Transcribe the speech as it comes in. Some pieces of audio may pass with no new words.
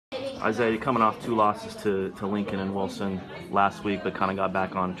Isaiah, coming off 2 losses to Lincoln and Wilson last week, but kind of got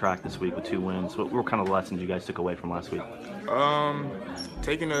back on track this week with 2 wins. What were kind of the lessons you guys took away from last week?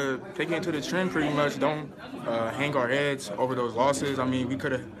 Taking it to the trend pretty much. Don't hang our heads over those losses. I mean, we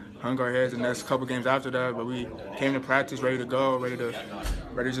could have hung our heads in the next couple games after that, but we came to practice ready to go, ready to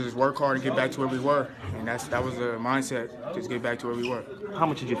just work hard and get back to where we were. And that was the mindset, just get back to where we were. How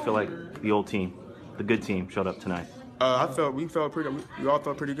much did you feel like the old team, the good team, showed up tonight? We all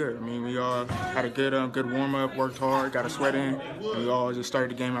felt pretty good. I mean, we all had a good warm up, worked hard, got a sweat in, and we all just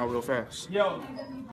started the game out real fast.